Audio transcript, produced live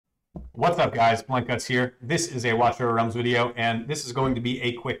What's up, guys? Blunt Guts here. This is a Watch Over Realms video, and this is going to be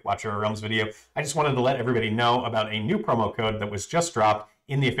a quick Watch Over Realms video. I just wanted to let everybody know about a new promo code that was just dropped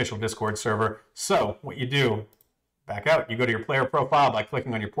in the official Discord server. So what you do, back out, you go to your player profile by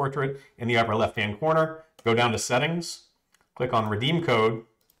clicking on your portrait in the upper left-hand corner, go down to settings, click on redeem code,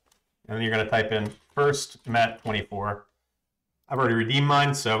 and then you're going to type in firstmet24. I've already redeemed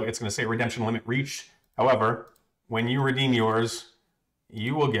mine, so it's going to say redemption limit reached. However, when you redeem yours,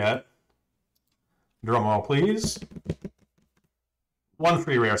 you will get, drum roll please, 1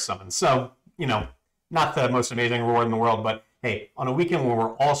 free rare summon. So, you know, not the most amazing reward in the world, but hey, on a weekend where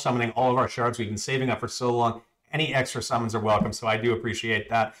we're all summoning all of our shards we've been saving up for so long, any extra summons are welcome, so I do appreciate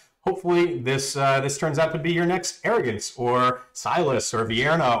that. Hopefully this turns out to be your next Arrogance, or Silas, or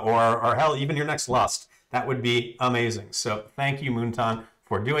Vierna, or hell, even your next Lust. That would be amazing. So thank you, Moonton,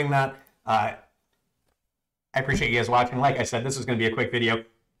 for doing that. I appreciate you guys watching. Like I said, this is going to be a quick video.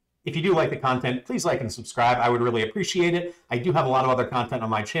 If you do like the content, please like and subscribe. I would really appreciate it. I do have a lot of other content on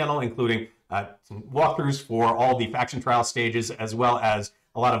my channel, including some walkthroughs for all the faction trial stages, as well as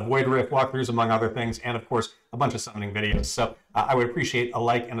a lot of Void Rift walkthroughs, among other things, and of course, a bunch of summoning videos. So I would appreciate a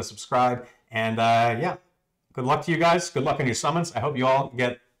like and a subscribe. And yeah, good luck to you guys. Good luck on your summons. I hope you all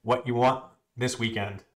get what you want this weekend.